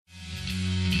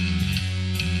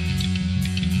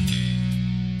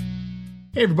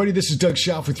Hey everybody, this is Doug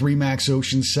Schauf with RE/MAX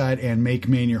Oceanside and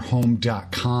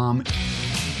MakeMaineYourHome.com.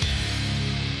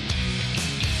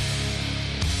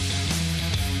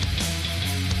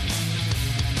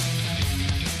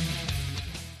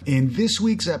 In this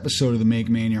week's episode of the Make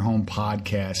Maine Your Home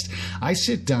podcast, I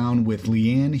sit down with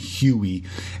Leanne Huey,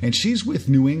 and she's with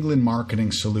New England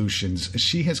Marketing Solutions.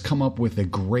 She has come up with a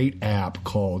great app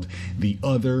called The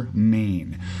Other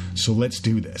Maine. So let's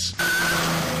do this.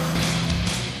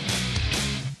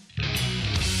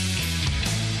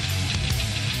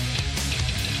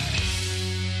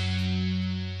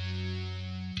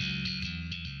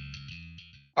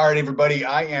 All right, everybody,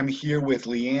 I am here with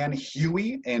Leanne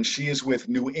Huey, and she is with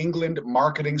New England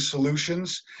Marketing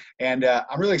Solutions. And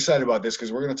I'm really excited about this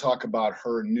because we're going to talk about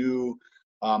her new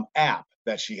app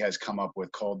that she has come up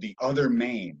with called The Other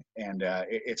Maine. And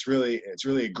it's really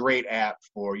a great app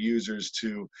for users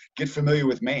to get familiar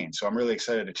with Maine. So I'm really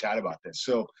excited to chat about this.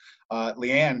 So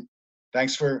Leanne,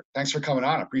 thanks for coming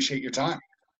on. I appreciate your time.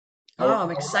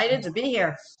 I'm excited to be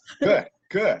here.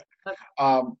 Good.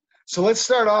 So let's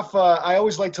start off. I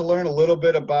always like to learn a little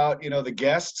bit about, the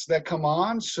guests that come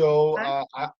on. So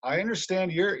I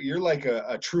understand you're like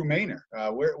a true Mainer.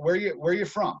 Where are you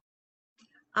from?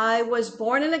 I was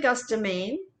born in Augusta,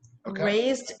 Maine,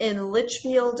 raised in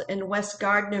Litchfield and West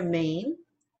Gardner, Maine.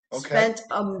 Spent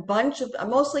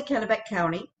mostly Kennebec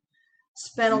County.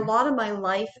 Spent a lot of my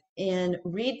life in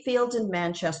Reedfield in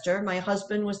Manchester. My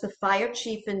husband was the fire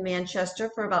chief in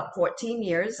Manchester for about 14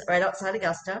 years, right outside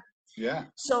Augusta. Yeah.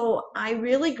 So I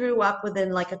really grew up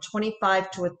within like a 25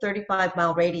 to a 35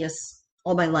 mile radius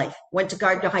all my life. Went to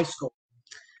Gardner High School.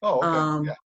 Oh,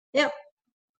 okay. Yeah.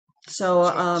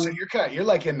 So you're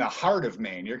like in the heart of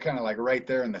Maine. You're kind of like right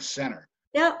there in the center.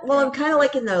 Yeah. Well, I'm kind of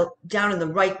like down in the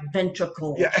right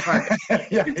ventricle. Yeah.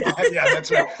 yeah, that's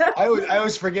right. I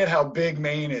always forget how big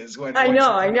Maine is when I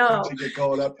know. Once you get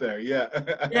going up there. Yeah.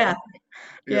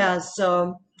 Yeah.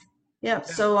 So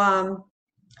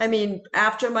I mean,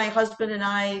 after my husband and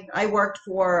I worked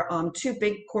for two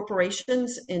big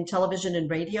corporations in television and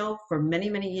radio for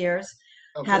many, many years.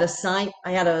 Okay.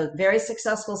 I had a very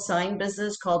successful sign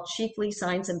business called Chiefly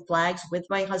Signs and Flags with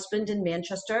my husband in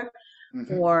Manchester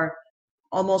for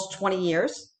almost 20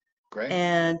 years. Great.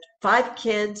 And 5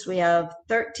 kids. We have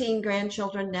 13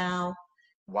 grandchildren now.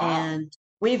 Wow. And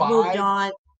we've moved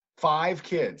on. 5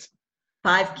 kids.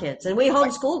 5 kids, and we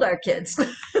homeschooled our kids.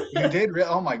 You did?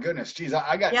 Oh my goodness! Geez,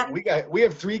 we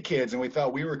have 3 kids, and we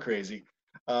thought we were crazy.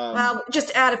 Well, just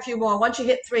add a few more. Once you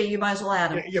hit 3, you might as well add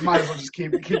them. You might as well just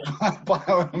keep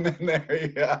piling them in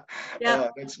there. Yeah.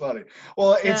 That's funny.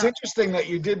 Well, it's interesting that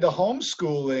you did the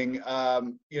homeschooling.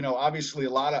 Obviously, a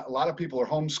lot of people are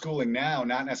homeschooling now,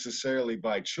 not necessarily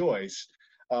by choice.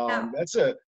 That's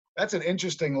an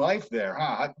interesting life there,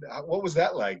 huh? What was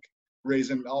that like,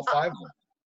 raising all 5 of them?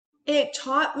 It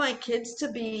taught my kids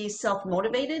to be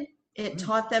self-motivated. It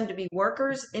taught them to be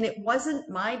workers. And it wasn't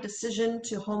my decision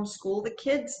to homeschool the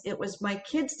kids. It was my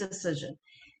kids' decision.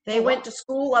 They went to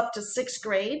school up to 6th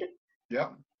grade. Yeah.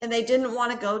 And they didn't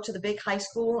want to go to the big high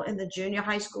school and the junior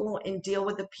high school and deal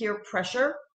with the peer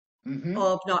pressure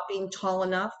of not being tall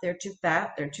enough. They're too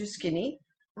fat. They're too skinny.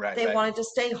 Right. They wanted to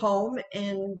stay home,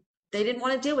 and they didn't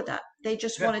want to deal with that. They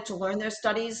just wanted to learn their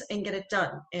studies and get it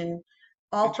done. And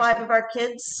all 5 of our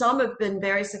kids, some have been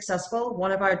very successful.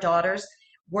 One of our daughters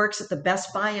works at the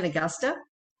Best Buy in Augusta.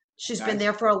 She's been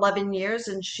there for 11 years,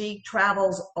 and she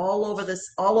travels all over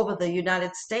the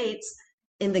United States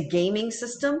in the gaming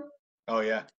system. Oh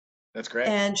yeah, that's great.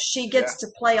 And she gets to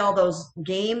play all those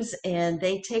games, and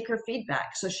they take her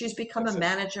feedback. So she's become a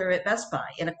manager at Best Buy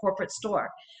in a corporate store.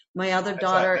 My other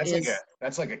daughter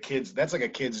that's like a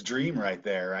kid's dream right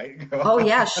there, right? Oh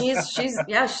yeah,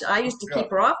 I used to keep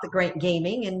her off the great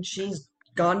gaming, and she's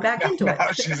gone back into it.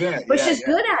 She's in it. But she's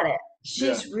good at it.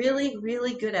 She's really,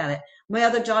 really good at it. My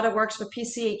other daughter works for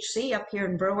PCHC up here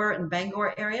in Brewer and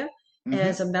Bangor area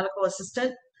as a medical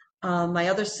assistant. My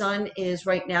other son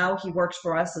right now, he works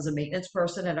for us as a maintenance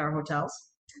person at our hotels.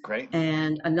 Great.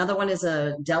 And another one is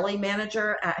a deli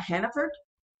manager at Hannaford.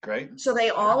 Great. So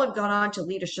they all have gone on to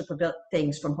leadership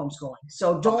things from homeschooling.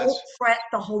 So don't fret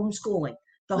the homeschooling.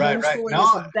 The homeschooling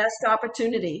is the best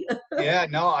opportunity.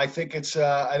 I think it's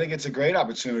a great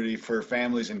opportunity for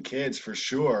families and kids for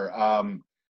sure.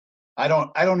 I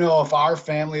don't know if our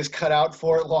family is cut out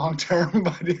for it long term,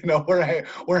 but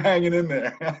we're hanging in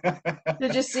there.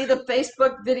 Did you see the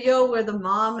Facebook video where the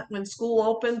mom, when school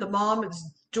opened, the mom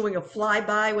is doing a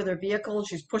flyby with her vehicle and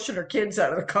she's pushing her kids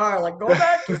out of the car, like, go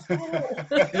back to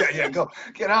school. Go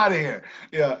get out of here.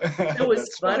 Yeah. It was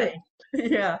funny.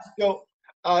 Yeah. So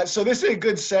So this is a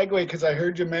good segue because I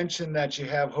heard you mention that you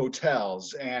have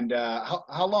hotels, and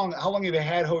how long have you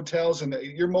had hotels? And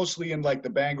you're mostly in like the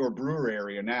Bangor Brewer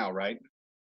area now, right?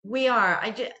 We are.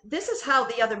 This is how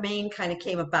the other Maine kind of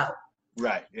came about.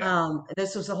 Right. Yeah.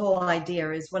 This was the whole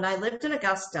idea is when I lived in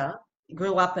Augusta,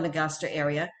 grew up in Augusta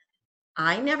area,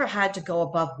 I never had to go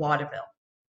above Waterville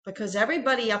because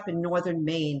everybody up in northern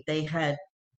Maine, they had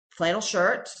flannel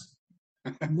shirts,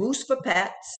 moose for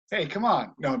pets. Hey, come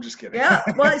on. No, I'm just kidding. Yeah,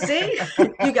 well, see,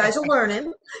 you guys are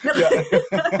learning. Yeah.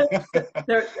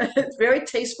 It's very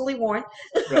tastefully worn.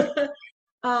 Right.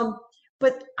 Um,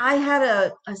 but I had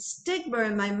a stigma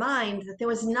in my mind that there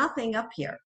was nothing up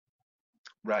here.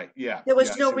 Right. Yeah. There Yeah. was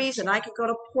I no see what you're reason. saying. I could go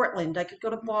to Portland. I could go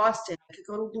to Boston. I could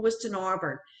go to Lewiston,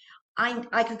 Auburn.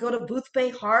 I could go to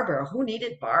Boothbay Harbor. Who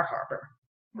needed Bar Harbor?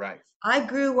 Right. I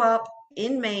grew up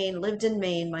in Maine, lived in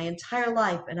Maine my entire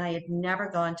life, and I had never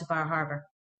gone to Bar Harbor.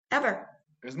 Ever.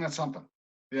 Isn't that something?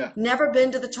 Yeah. Never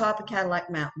been to the top of Cadillac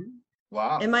Mountain.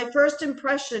 Wow. And my first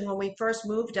impression when we first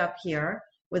moved up here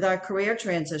with our career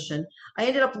transition, I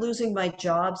ended up losing my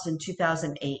jobs in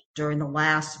 2008 during the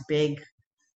last big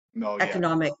No. Yeah.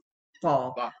 economic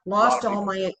fall. Lot of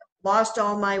people. Lost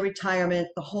all my retirement,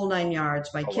 the whole 9 yards.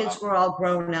 My Oh kids wow. were all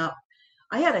grown up.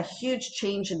 I had a huge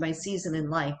change in my season in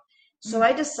life. So Mm.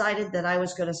 I decided that I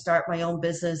was going to start my own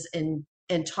business and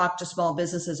talk to small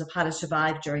businesses of how to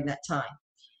survive during that time.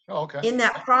 Oh, okay. In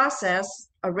that process,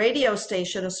 a radio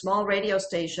station, a small radio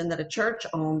station that a church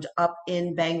owned up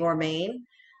in Bangor, Maine,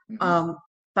 Hmm. um,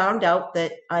 found out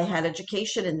that I had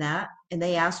education in that, and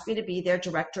they asked me to be their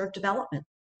director of development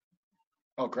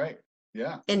Oh, great.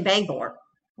 Yeah. in Bangor.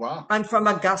 Wow. I'm from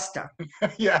Augusta.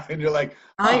 Yeah. And you're like,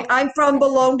 huh? I'm from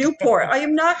below Newport. I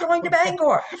am not going to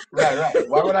Bangor. Right. Right.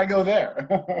 Why would I go there?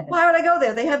 Why would I go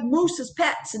there? They have moose as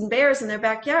pets and bears in their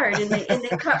backyard, and they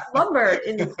cut lumber,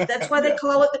 and that's why they Yeah.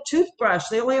 call it the toothbrush.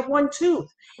 They only have one tooth.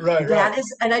 Right. Right. That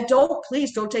is, and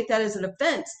please don't take that as an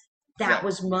offense. That Right.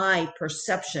 was my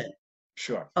perception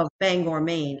Sure. of Bangor,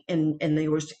 Maine, in the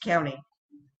Worcester County.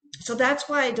 So that's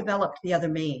why I developed the other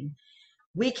Maine.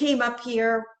 We came up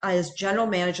here as general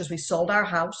managers. We sold our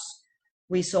house.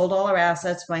 We sold all our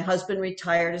assets. My husband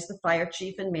retired as the fire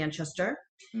chief in Manchester.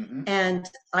 Hmm. And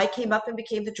I came up and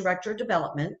became the director of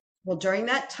development. Well, during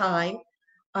that time,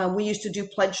 we used to do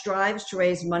pledge drives to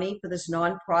raise money for this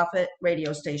nonprofit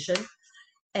radio station.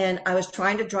 And I was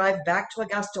trying to drive back to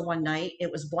Augusta one night. It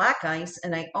was black ice,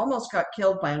 and I almost got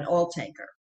killed by an oil tanker.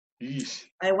 Yeesh.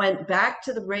 I went back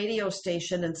to the radio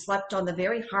station and slept on the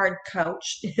very hard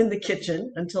couch in the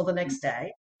kitchen until the next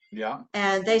day. Yeah.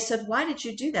 And they said, "Why did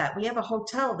you do that? We have a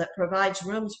hotel that provides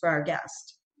rooms for our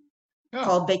guests Yeah.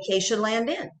 called Vacation Land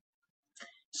Inn."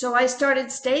 So I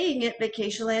started staying at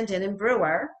Vacation Land Inn in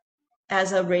Brewer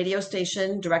as a radio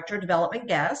station director of development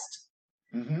guest.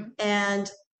 Hmm.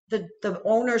 And the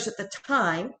owners at the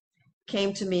time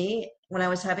came to me when I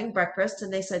was having breakfast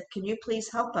and they said, "Can you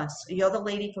please help us? You're the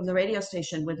lady from the radio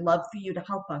station. We'd love for you to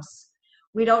help us.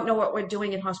 We don't know what we're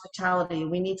doing in hospitality.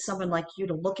 We need someone like you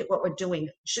to look at what we're doing.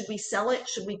 Should we sell it?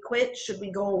 Should we quit? Should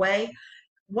we go away?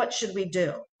 What should we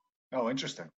do?" Oh,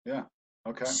 interesting. Yeah.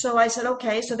 Okay. So I said,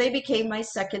 okay. So they became my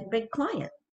second big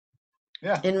client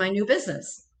Yeah. in my new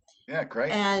business. Yeah.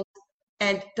 Great. And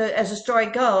as the story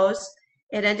goes,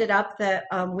 it ended up that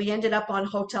we ended up on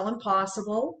Hotel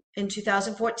Impossible in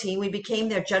 2014. We became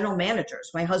their general managers,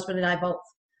 my husband and I both,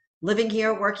 living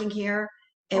here, working here,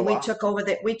 Oh and wow.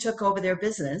 we took over their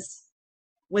business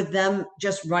with them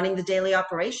just running the daily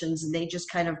operations, and they just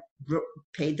kind of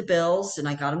paid the bills, and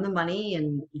I got them the money,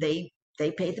 and they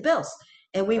paid the bills,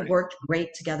 and we Right. worked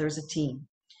great together as a team.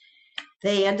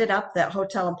 They ended up that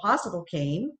Hotel Impossible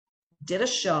came, did a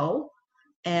show,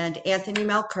 and Anthony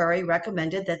Malcurry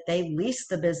recommended that they lease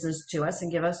the business to us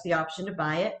and give us the option to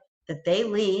buy it, that they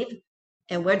leave,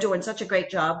 and we're doing such a great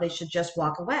job, they should just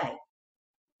walk away Oh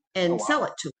and wow. sell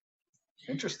it to us.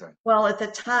 Interesting. Well, at the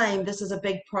time, this is a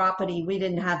big property. We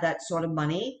didn't have that sort of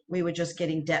money. We were just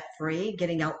getting debt free,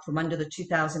 getting out from under the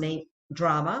 2008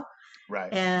 drama.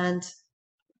 Right. And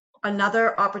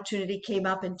another opportunity came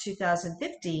up in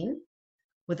 2015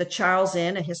 with the Charles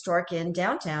Inn, a historic inn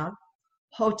downtown.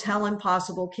 Hotel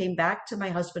Impossible came back to my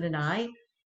husband and I.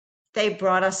 They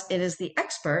brought us in as the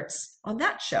experts on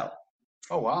that show.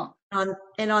 Oh wow.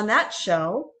 And on that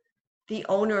show, the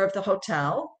owner of the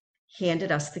hotel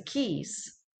handed us the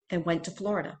keys and went to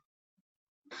Florida.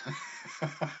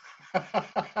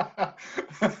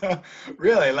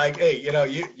 Really? Like, hey,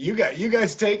 you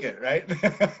guys take it, right?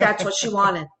 That's what she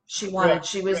wanted. She wanted. Right.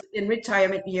 She was in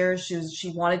retirement years.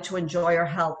 She wanted to enjoy her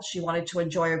health. She wanted to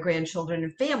enjoy her grandchildren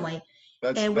and family.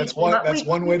 That's And that's one that's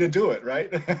one way to do it, right?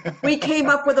 we came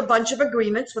up with a bunch of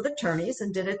agreements with attorneys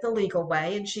and did it the legal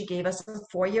way. And she gave us a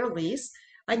 4-year lease.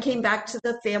 I came back to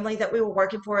the family that we were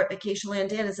working for at Vacation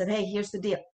Land Inn and said, hey, here's the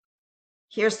deal.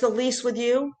 Here's the lease with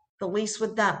you, the lease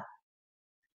with them.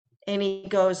 And he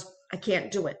goes, I can't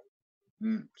do it.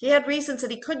 Mm, He had reasons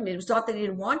that he couldn't. It was not that he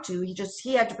didn't want to.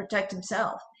 He had to protect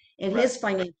himself and right. his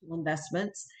financial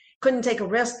investments. Couldn't take a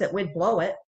risk that we'd blow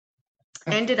it.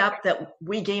 Ended up that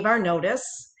we gave our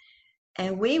notice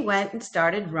and we went and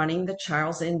started running the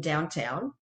Charles Inn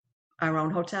downtown, our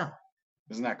own hotel.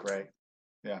 Isn't that great?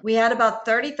 Yeah. We had about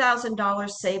 $30,000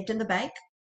 saved in the bank.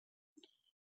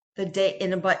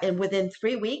 And within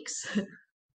 3 weeks,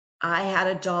 I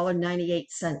had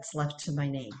 $1.98 left to my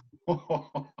name.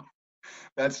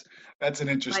 That's an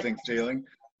interesting feeling.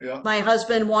 Yeah. My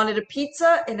husband wanted a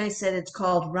pizza, and I said it's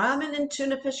called ramen and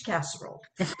tuna fish casserole.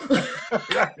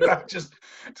 Right. Just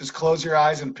close your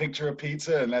eyes and picture a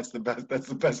pizza, and that's the best. That's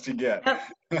the best you get.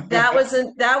 Yep. That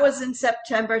was in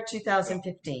September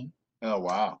 2015. Oh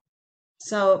wow.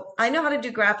 So I know how to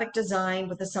do graphic design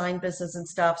with the sign business and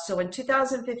stuff. So in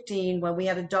 2015, when we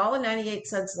had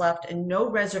 $1.98 left and no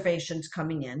reservations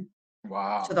coming in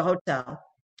Wow. to the hotel,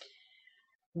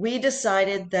 we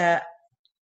decided that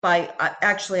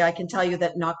actually, I can tell you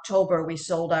that in October, we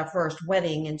sold our first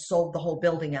wedding and sold the whole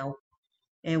building out.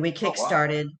 And we Oh wow.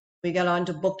 kickstarted. We got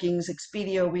onto bookings,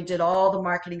 Expedia. We did all the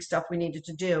marketing stuff we needed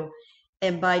to do.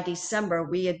 And by December,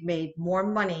 we had made more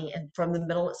money from the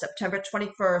middle of September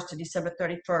 21st to December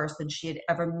 31st than she had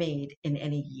ever made in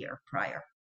any year prior.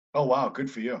 Oh wow.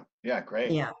 Good for you. Yeah. Great.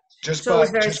 Yeah. Just So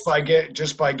it was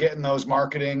by getting those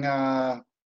marketing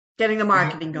getting the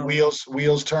marketing going.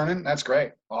 wheels turning. That's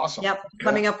great. Awesome. Yep. Yeah.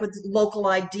 Coming up with local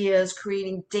ideas,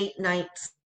 creating date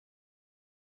nights,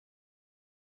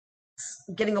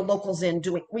 getting the locals in,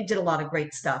 we did a lot of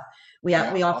great stuff. We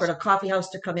offered Awesome. a coffee house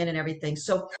to come in and everything.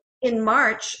 So in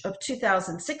March of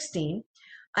 2016,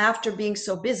 after being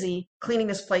so busy cleaning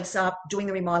this place up, doing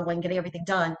the remodeling, getting everything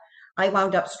done, I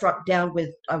wound up struck down with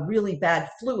a really bad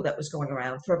flu that was going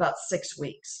around for about 6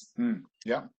 weeks.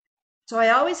 Yeah. So I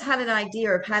always had an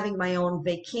idea of having my own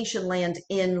Vacation Land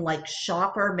Inn like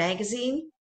shopper magazine,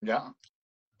 Yeah.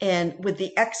 and with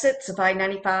the exits of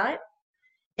I-95,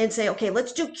 and say, okay,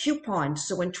 let's do coupons.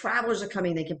 So when travelers are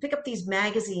coming, they can pick up these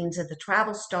magazines at the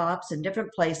travel stops in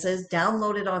different places,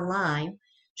 download it online,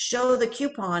 show the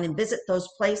coupon and visit those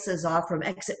places off from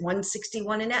exit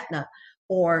 161 in Etna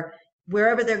or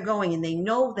wherever they're going. And they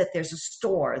know that there's a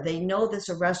store, they know there's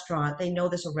a restaurant, they know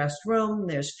there's a restroom,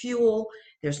 there's fuel,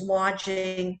 there's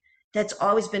lodging. That's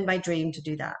always been my dream to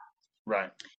do that.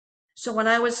 Right. So when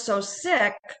I was so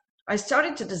sick, I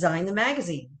started to design the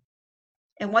magazine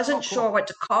and wasn't Cool. sure what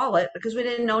to call it because we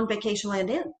didn't own Vacation Land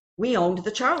Inn. We owned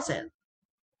the Charles Inn.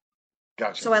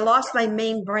 Gotcha. So I lost my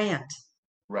main brand,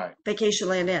 Right. Vacation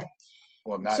Land Inn.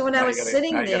 Well, So when I was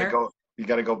sitting there, you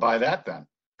gotta go buy that then.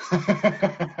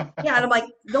 yeah, and I'm like,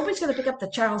 nobody's going to pick up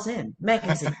the Charles Inn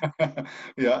magazine.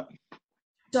 Yeah.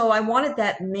 So I wanted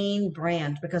that Maine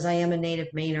brand because I am a native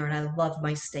Mainer and I love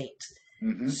my state.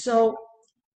 Hmm. So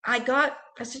I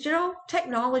said,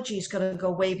 technology is going to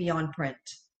go way beyond print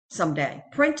someday.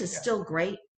 Print is still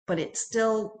great, but it's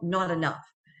still not enough.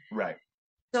 Right.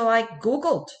 So I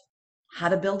Googled how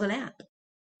to build an app.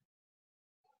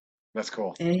 That's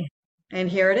cool. And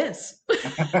here it is.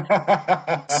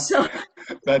 So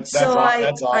That's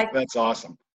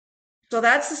awesome. So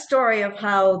that's the story of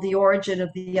how the origin of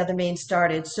The Other Maine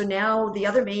started. So now The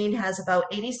Other Maine has about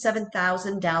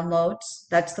 87,000 downloads.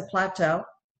 That's the plateau.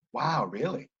 Wow,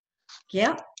 really?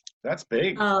 Yeah. That's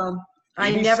big.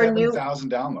 I never knew.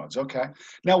 87,000 downloads. Okay.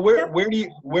 Now, where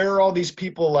are all these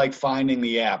people like finding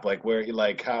the app? Like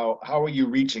how are you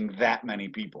reaching that many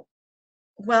people?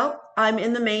 Well, I'm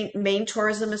in the Maine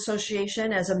Tourism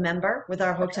Association as a member with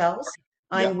our hotels.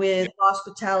 I'm with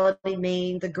Hospitality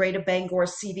Maine, the Greater Bangor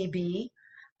CVB,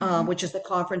 which is the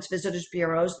Conference Visitors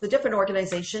Bureaus. The different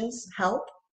organizations help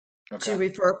to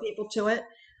refer people to it.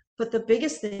 But the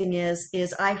biggest thing is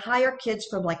I hire kids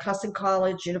from like Huston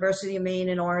College, University of Maine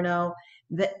in Orono,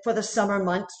 for the summer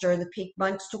months during the peak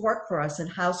months to work for us in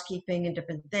housekeeping and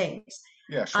different things.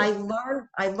 Yeah, sure.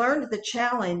 I learned the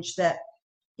challenge that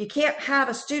you can't have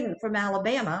a student from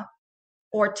Alabama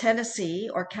or Tennessee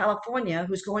or California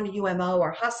who's going to UMO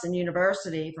or Huston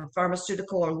University for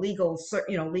pharmaceutical or legal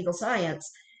science,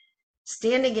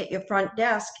 standing at your front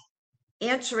desk,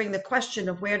 answering the question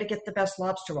of where to get the best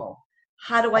lobster roll.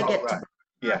 How do I get to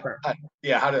Harbor?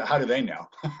 How do they know?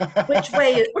 Which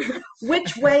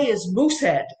way is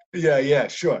Moosehead? Yeah,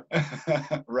 sure.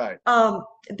 Right.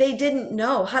 They didn't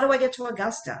know. How do I get to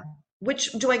Augusta?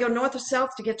 Do I go north or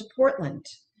south to get to Portland?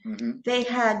 Hmm. They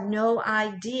had no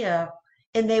idea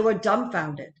and they were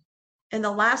dumbfounded. And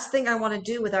the last thing I want to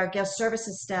do with our guest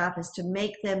services staff is to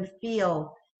make them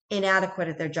feel inadequate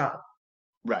at their job.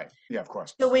 Right. Yeah, of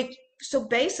course. So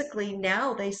basically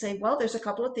now they say, well, there's a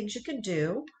couple of things you can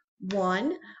do.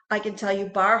 One, I can tell you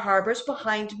Bar Harbor's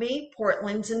behind me,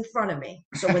 Portland's in front of me.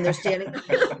 So when they're standing,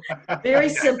 very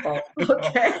simple.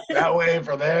 Okay. That way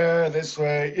for there, this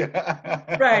way.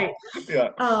 Yeah. Right. Yeah.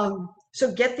 So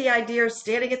get the idea of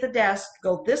standing at the desk,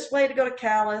 go this way to go to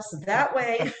Calais, that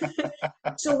way.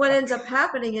 So what ends up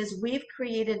happening is we've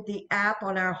created the app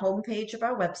on our homepage of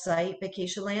our website,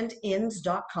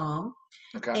 vacationlandinns.com,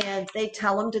 Okay. and they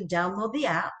tell them to download the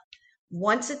app.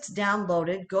 Once it's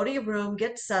downloaded, go to your room,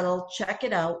 get settled, check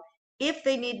it out. If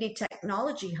they need any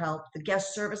technology help, the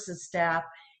guest services staff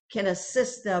can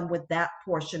assist them with that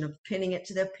portion of pinning it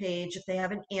to their page if they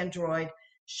have an Android,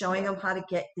 showing them how to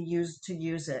get the to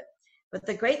use it. But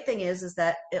the great thing is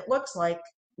that it looks like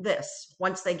this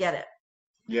once they get it.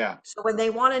 Yeah. So when they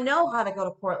want to know how to go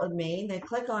to Portland, Maine, they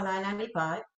click on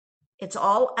I-95. It's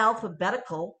all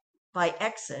alphabetical by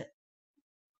exit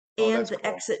Oh, and that's the cool.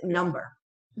 exit number.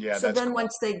 Yeah, So that's then cool.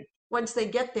 once they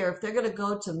get there, if they're going to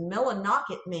go to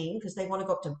Millinocket, Maine, because they want to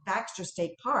go up to Baxter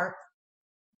State Park,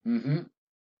 Hmm.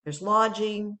 there's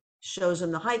lodging, shows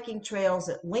them the hiking trails,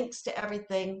 it links to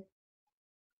everything,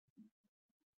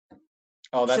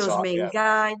 Oh, that's shows all. Maine Yeah.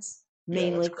 guides, Yeah, that's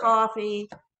mainly great. coffee.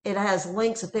 It has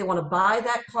links if they want to buy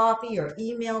that coffee or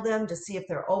email them to see if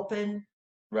they're open.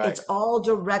 Right. It's all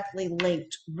directly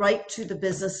linked right to the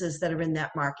businesses that are in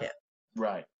that market.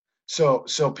 Right. So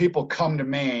people come to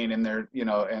Maine and they're,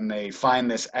 and they find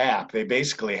this app. They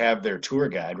basically have their tour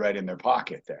guide right in their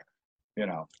pocket there, you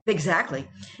know. Exactly.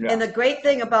 Yeah. And the great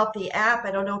thing about the app,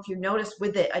 I don't know if you noticed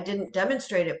with it, I didn't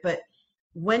demonstrate it, but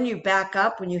when you back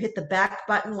up, when you hit the back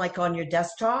button, like on your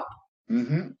desktop,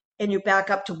 Hmm. and you back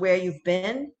up to where you've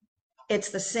been, it's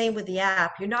the same with the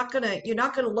app. You're not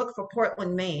gonna look for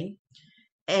Portland, Maine,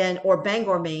 or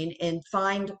Bangor, Maine, and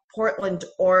find Portland,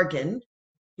 Oregon.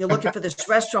 You're looking for this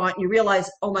restaurant, and you realize,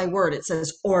 oh my word, it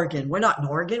says Oregon. We're not in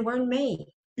Oregon, we're in Maine.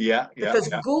 Yeah, yeah, Because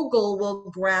yeah, Google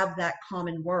will grab that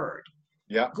common word.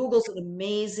 yeah. Google's an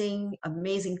amazing,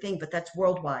 amazing thing, but that's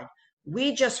worldwide.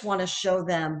 We just want to show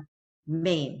them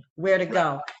Maine, where to Right.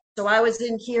 go. So I was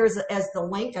in here as the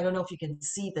link. I don't know if you can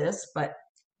see this, but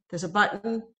there's a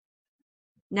button.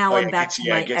 Now Oh yeah, I'm back to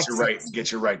my exits.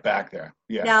 gets you right back there.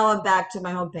 Yeah. Now I'm back to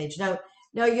my homepage.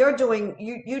 Now you're doing,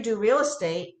 you do real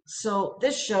estate. So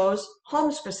this shows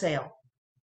homes for sale,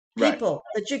 Right. people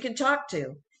that you can talk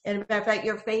to. And as a matter of fact,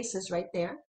 your face is right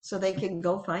there. So they can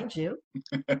go find you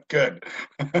Good.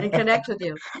 and connect with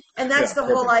you. And Yeah,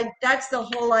 perfect. that's the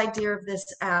whole idea of this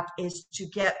app is to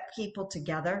get people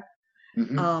together,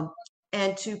 Hmm. um,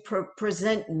 and to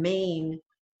present Maine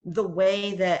the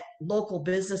way that local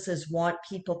businesses want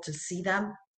people to see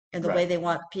them and the way Right. they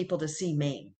want people to see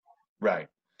Maine. Right.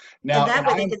 And Now, that and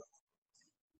way they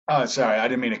can, sorry, I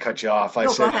didn't mean to cut you off. I no,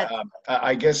 go said, ahead.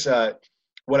 I guess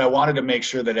what I wanted to make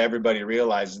sure that everybody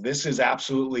realized, this is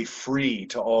absolutely free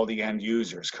to all the end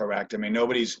users, correct? I mean,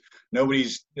 nobody's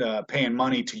paying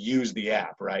money to use the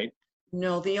app, right?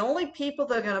 No, the only people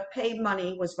that are going to pay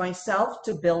money was myself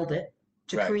to build it,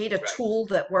 to Right. create a tool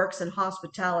that works in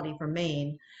hospitality for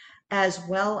Maine, as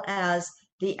well as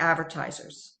the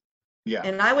advertisers. Yeah.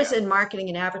 And I was Yeah. in marketing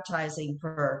and advertising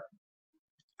for,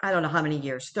 I don't know how many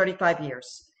years, 35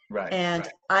 years. Right. And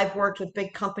Right. I've worked with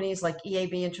big companies like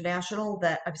EAB International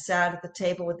that I've sat at the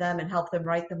table with them and helped them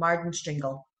write the Martin's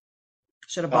jingle.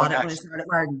 Should have Oh, bought it when I nice. started at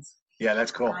Martin's. Yeah,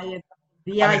 that's cool. I have I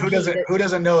mean, who VIP. doesn't who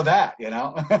doesn't know that, you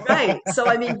know? Right. So,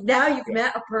 I mean, now you've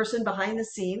met a person behind the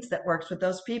scenes that works with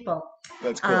those people.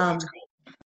 That's cool. Um,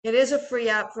 it is a free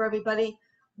app for everybody.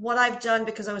 What I've done,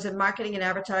 because I was in marketing and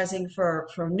advertising for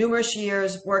numerous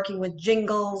years, working with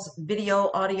jingles, video,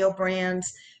 audio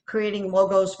brands, creating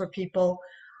logos for people,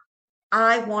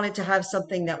 I wanted to have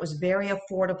something that was very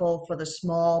affordable for the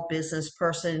small business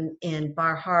person in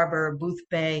Bar Harbor, Booth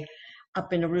Bay,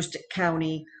 up in Aroostook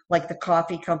County, like the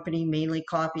coffee company, mainly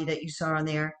coffee that you saw on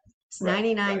there. It's Right.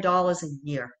 $99 a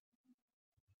year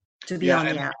to be Yeah, on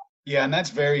the and app. yeah, and that's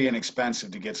very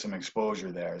inexpensive to get some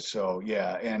exposure there. So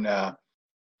yeah, and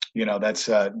that's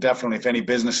definitely, if any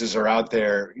businesses are out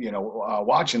there,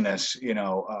 watching this,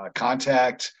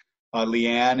 contact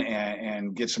Leanne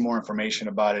and get some more information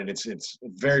about it. It's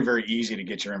very, very easy to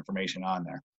get your information on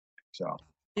there. So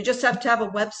You just have to have a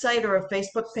website or a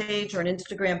Facebook page or an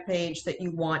Instagram page that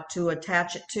you want to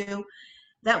attach it to.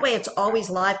 That way it's always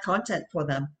live content for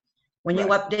them. When you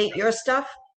right, update your stuff,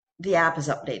 the app is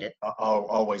updated.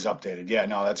 always updated. Yeah,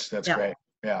 no, that's Yeah. great.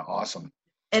 Yeah, awesome.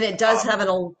 And it does have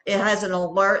it has an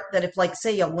alert that if, like,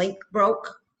 say a link broke,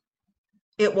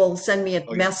 it will send me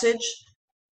a message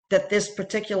that this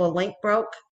particular link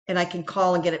broke, and I can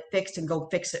call and get it fixed and go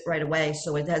fix it right away.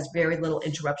 So it has very little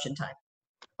interruption time.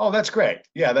 Oh, that's great.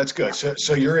 Yeah, that's good.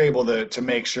 So you're able to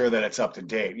make sure that it's up to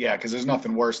date. Yeah, because there's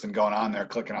nothing worse than going on there,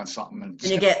 clicking on something. And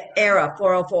you get error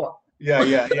 404.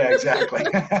 Yeah, exactly.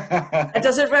 It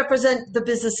doesn't represent the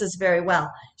businesses very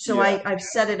well. So I've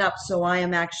set it up so I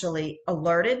am actually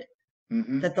alerted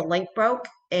that the link broke,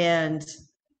 and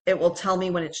it will tell me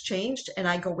when it's changed, and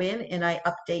I go in and I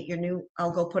update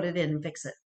I'll go put it in and fix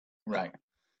it. Right.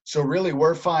 So really,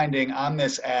 we're finding on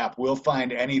this app, we'll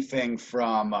find anything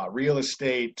from real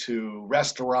estate to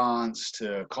restaurants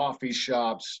to coffee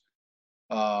shops,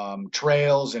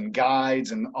 trails and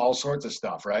guides and all sorts of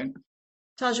stuff, right?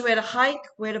 Tells you where to hike,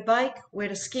 where to bike, where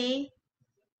to ski,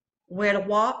 where to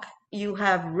walk. You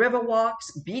have river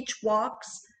walks, beach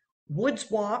walks,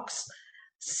 woods walks,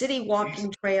 city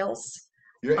walking trails.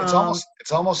 It's almost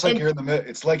like you're in the middle.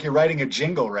 It's like you're writing a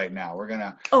jingle right now. We're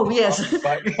gonna. Oh yes.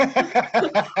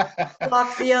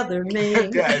 Walk the other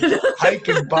Main. Yeah, hike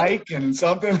and bike and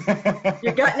something. Now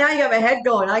you have a head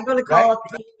going. I'm gonna call up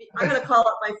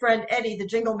my friend Eddie, the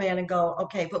jingle man, and go,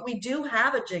 okay. But we do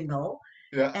have a jingle.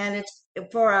 Yeah. And it's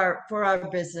for our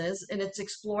business, and it's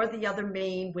Explore the Other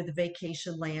Main with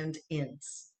Vacationland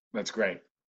Inns. That's great.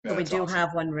 So we do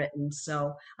have one written,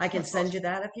 so I can send you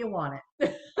that if you want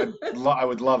it. I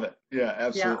would love it. Yeah,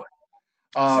 absolutely.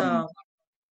 Yeah.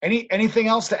 Anything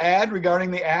else to add regarding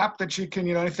the app that you can,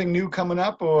 anything new coming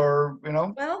up, or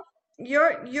Well,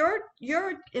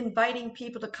 you're inviting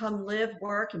people to come live,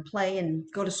 work, and play, and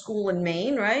go to school in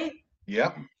Maine, right?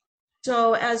 Yep.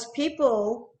 So as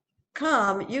people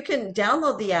come, you can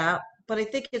download the app, but I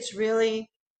think it's really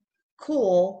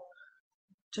cool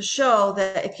to show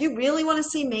that if you really want to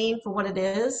see Maine for what it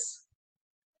is,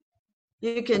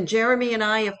 Jeremy and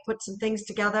I have put some things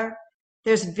together.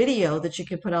 There's video that you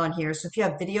can put on here. So if you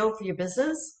have video for your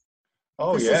business,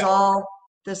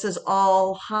 this is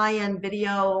all high-end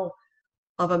video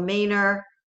of a Mainer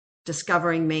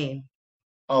discovering Maine.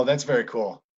 Oh, that's very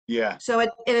cool. Yeah. So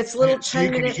it's little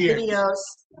 10-minute videos.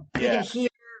 You can hear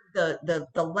the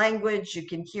language, you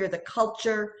can hear the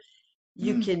culture.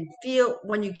 You can feel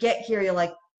when you get here, you're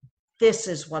like, this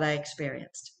is what I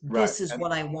experienced. Right. This is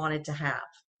what I wanted to have.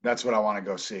 That's what I want to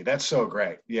go see. That's so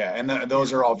great. Yeah. And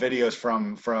those are all videos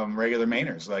from regular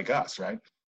Mainers like us, right?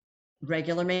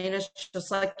 Regular Mainers just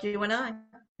like you and I.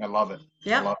 I love it.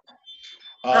 Yeah. I love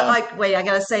it. Wait, I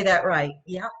got to say that right.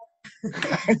 Yeah.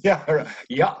 Yeah.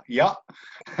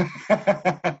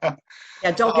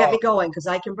 Yeah, don't get me going because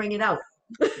I can bring it out.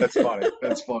 That's funny.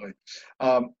 That's funny.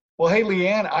 Well, hey,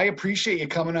 Leanne, I appreciate you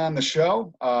coming on the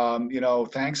show.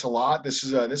 Thanks a lot. This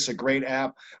is a great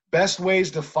app. Best ways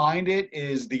to find it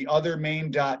is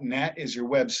theothermain.net is your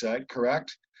website,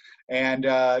 correct? And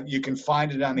you can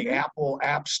find it on the Apple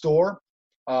App Store.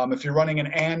 If you're running an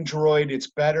Android, it's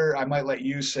better. I might let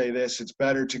you say this. It's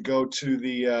better to go to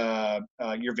your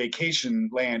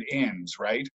Vacationland Inns,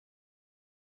 right?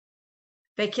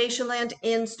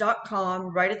 Vacationlandinns.com.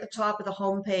 Right at the top of the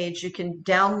homepage, you can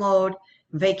download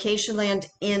Vacationland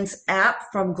Inns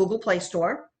app from Google Play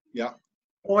Store. Yeah.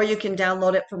 Or you can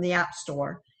download it from the App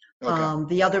Store. Okay.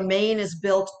 The Other Main is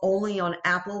built only on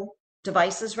Apple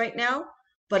devices right now,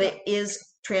 but it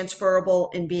is transferable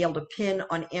and be able to pin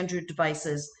on Android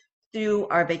devices through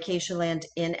our Vacationland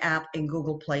Inn app in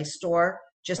Google Play Store.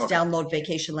 Just download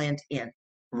Vacationland Inn.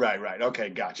 Right. Okay,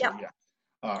 gotcha. Yep. Yeah.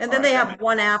 And then they have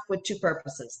one app with two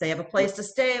purposes. They have a place to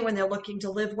stay when they're looking to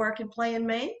live, work, and play in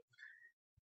Maine.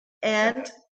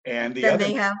 And then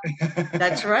they have,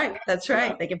 that's right.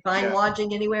 Yeah. They can find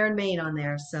lodging anywhere in Maine on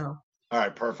there. So. All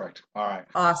right. Perfect. All right.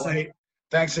 Awesome. Well, hey,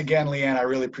 thanks again, Leanne. I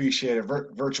really appreciate it.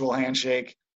 Virtual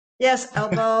handshake. Yes.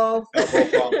 Elbow.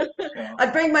 I'd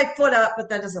bring my foot up, but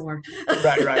that doesn't work.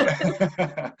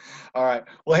 Right. All right.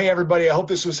 Well, hey, everybody, I hope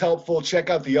this was helpful. Check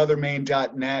out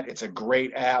theothermain.net. It's a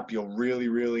great app. You'll really,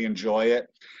 really enjoy it.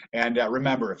 And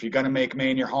remember, if you're going to make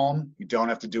Maine your home, you don't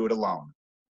have to do it alone.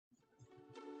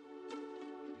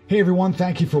 Hey everyone,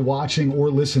 thank you for watching or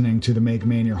listening to the Make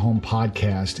Maine Your Home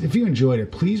podcast. If you enjoyed it,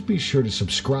 please be sure to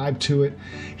subscribe to it,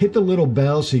 hit the little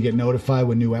bell so you get notified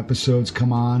when new episodes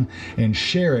come on, and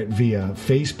share it via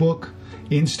Facebook,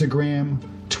 Instagram,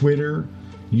 Twitter,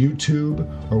 YouTube,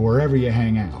 or wherever you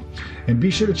hang out. And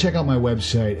be sure to check out my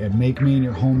website at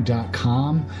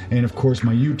makemainyourhome.com, and of course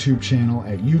my YouTube channel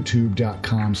at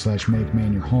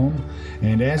youtube.com/makemainyourhome.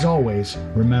 And as always,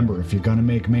 remember, if you're going to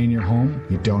make Maine your home,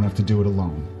 you don't have to do it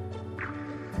alone.